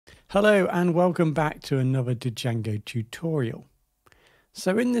Hello and welcome back to another Django tutorial.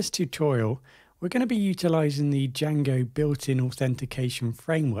 So in this tutorial, we're going to be utilizing the Django built-in authentication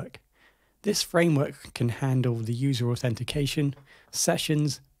framework. This framework can handle the user authentication,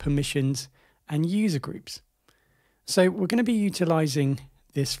 sessions, permissions, and user groups. So we're going to be utilizing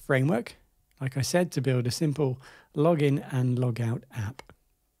this framework, like I said, to build a simple login and logout app.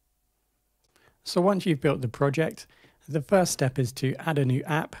 So once you've built the project, the first step is to add a new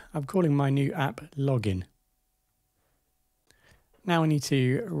app. I'm calling my new app Login. Now I need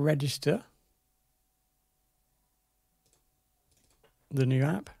to register the new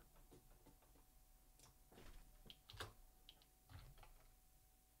app.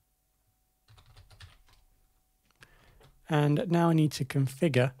 And now I need to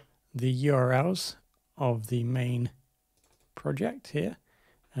configure the URLs of the main project here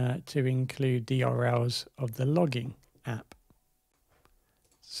to include the URLs of the login app.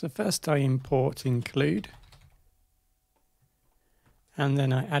 So first I import include, and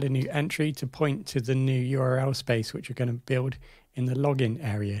then I add a new entry to point to the new URL space which we're going to build in the login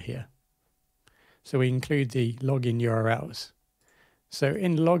area here. So we include the login URLs. So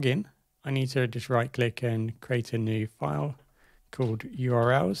in login, I need to just right click and create a new file called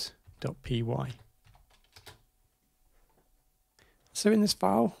urls.py. So in this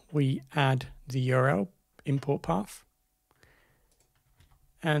file, we add the URL import path.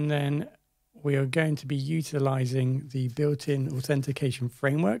 And then we are going to be utilizing the built-in authentication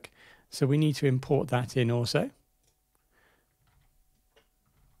framework. So we need to import that in also.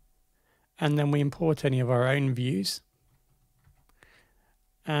 And then we import any of our own views.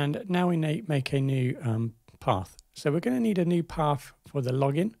 And now we make a new path. So we're going to need a new path for the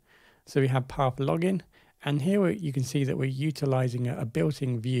login. So we have path login. And here you can see that we're utilizing a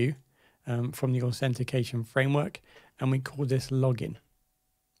built-in view from the authentication framework. And we call this login.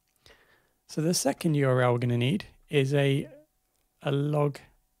 So the second URL we're going to need is a log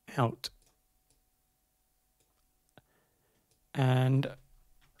out. And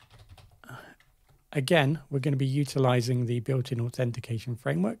again, we're going to be utilizing the built-in authentication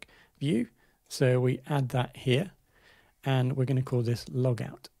framework view. So we add that here and we're going to call this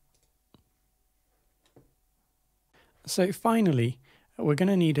logout. So finally, we're going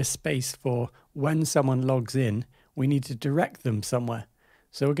to need a space for when someone logs in, we need to direct them somewhere.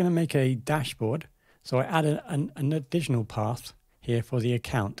 So we're going to make a dashboard. So I add an additional path here for the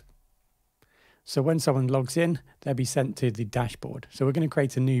account. So when someone logs in, they'll be sent to the dashboard. So we're going to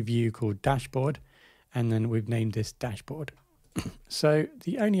create a new view called dashboard, and then we've named this dashboard. So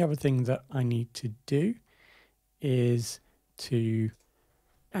the only other thing that I need to do is to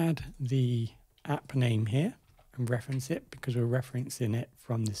add the app name here and reference it because we're referencing it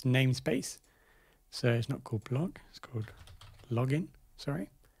from this namespace. So it's not called blog, it's called login. Sorry.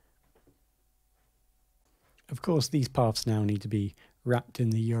 Of course, these paths now need to be wrapped in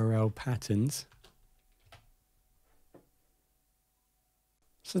the URL patterns.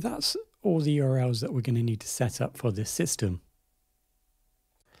 So that's all the URLs that we're going to need to set up for this system.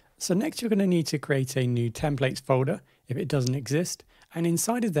 So next you're going to need to create a new templates folder if it doesn't exist. And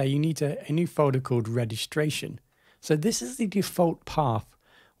inside of there, you need a new folder called registration. So this is the default path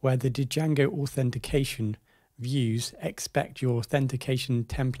where the Django authentication views expect your authentication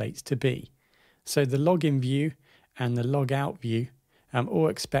templates to be. So the login view and the logout view all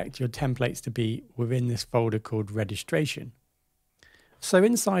expect your templates to be within this folder called registration. So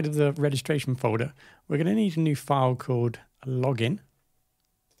inside of the registration folder, we're going to need a new file called login.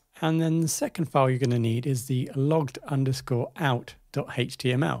 And then the second file you're going to need is the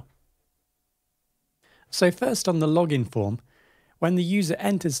logged_out.html. So first on the login form, when the user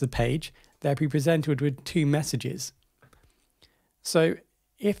enters the page, they'll be presented with two messages. So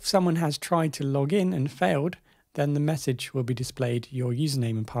if someone has tried to log in and failed, then the message will be displayed, your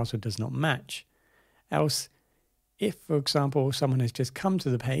username and password does not match. Else, if, for example, someone has just come to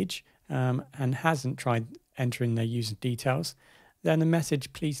the page and hasn't tried entering their user details, then the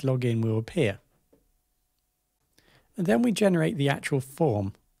message, please log in, will appear. And then we generate the actual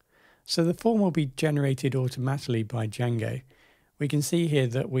form. So the form will be generated automatically by Django. We can see here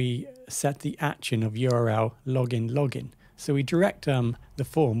that we set the action of URL login. So we direct the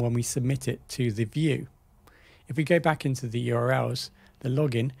form when we submit it to the view. If we go back into the URLs, the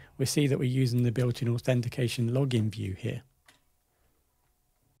login, we see that we're using the built-in authentication login view here.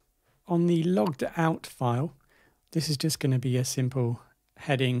 On the logged out file, this is just going to be a simple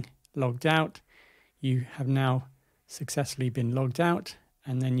heading logged out. You have now successfully been logged out,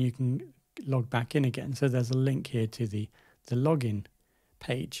 and then you can log back in again. So there's a link here to the login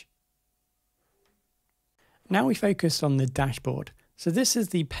page. Now we focus on the dashboard. So this is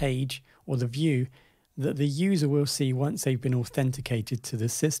the page or the view that the user will see once they've been authenticated to the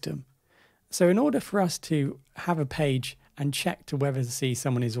system. So in order for us to have a page and check to whether to see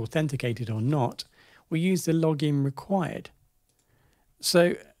someone is authenticated or not, we use the login required.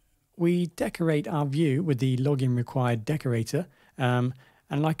 So we decorate our view with the login required decorator. And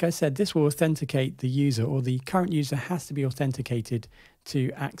like I said, this will authenticate the user, or the current user has to be authenticated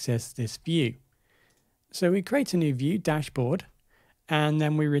to access this view. So we create a new view, dashboard, and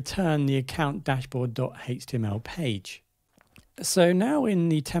then we return the account dashboard.html page. So now in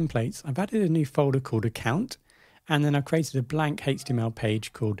the templates, I've added a new folder called account, and then I've created a blank HTML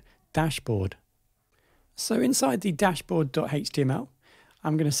page called dashboard. So inside the dashboard.html,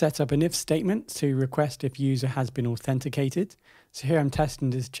 I'm going to set up an if statement to request if user has been authenticated. So here I'm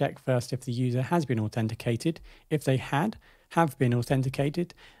testing to check first if the user has been authenticated. If they have been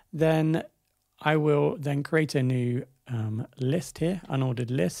authenticated, then I will then create a new list here,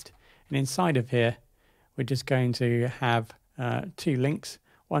 unordered list. And inside of here, we're just going to have two links,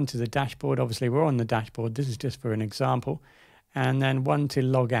 one to the dashboard. Obviously, we're on the dashboard. This is just for an example. And then one to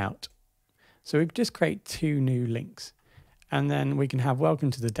log out. So we just create two new links. And then we can have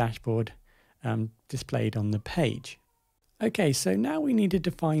welcome to the dashboard displayed on the page. Okay, so now we need to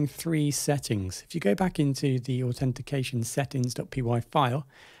define three settings. If you go back into the authentication settings.py file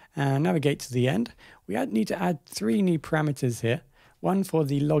and navigate to the end, we need to add three new parameters here. One for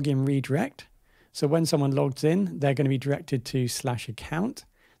the login redirect. So when someone logs in, they're going to be directed to /account.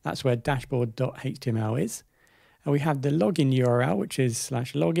 That's where dashboard.html is. And we have the login URL, which is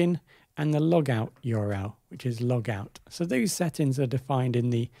 /login, and the logout URL, which is logout. So those settings are defined in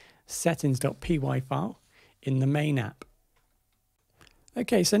the settings.py file in the main app.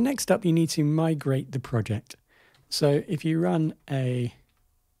 Okay, so next up you need to migrate the project. So if you run a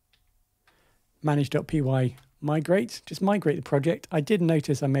manage.py migrate, just migrate the project. I did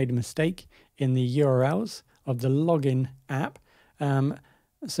notice I made a mistake in the URLs of the login app.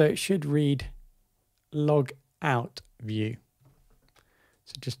 So it should read log out view.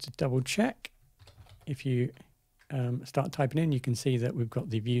 So just to double check, if you start typing in, you can see that we've got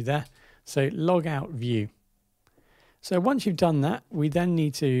the view there. So log out view. So once you've done that, we then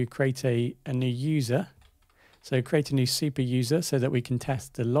need to create a new user. So create a new super user so that we can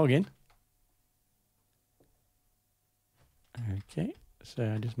test the login. Okay,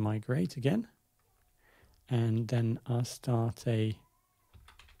 so I just migrate again. And then I'll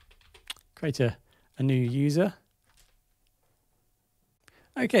create a new user.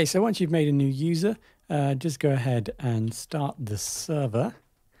 Okay, so once you've made a new user, just go ahead and start the server.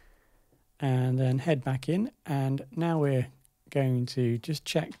 And then head back in, and now we're going to just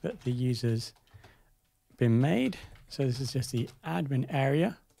check that the user's been made. So this is just the admin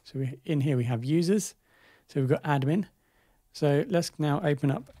area. So in here we have users. So we've got admin. So let's now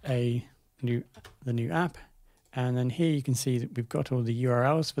open up the new app, and then here you can see that we've got all the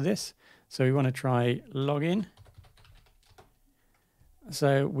URLs for this. So we want to try login.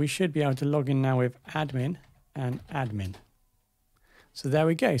 So we should be able to log in now with admin and admin. So there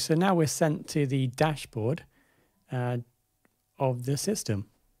we go. So now we're sent to the dashboard of the system.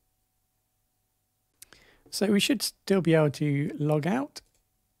 So we should still be able to log out.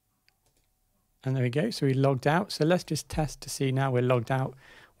 And there we go. So we logged out. So let's just test to see now we're logged out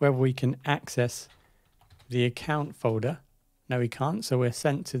whether we can access the account folder. No, we can't. So we're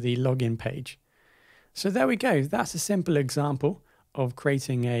sent to the login page. So there we go. That's a simple example of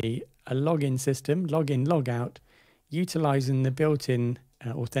creating a login system, login, logout, utilizing the built-in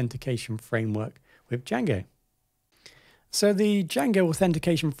authentication framework with Django. So the Django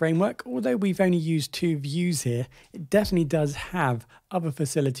Authentication Framework, although we've only used two views here, it definitely does have other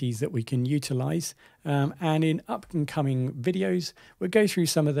facilities that we can utilize. And in up-and-coming videos, we'll go through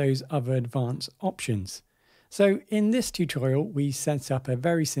some of those other advanced options. So in this tutorial, we set up a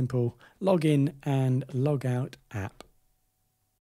very simple login and logout app.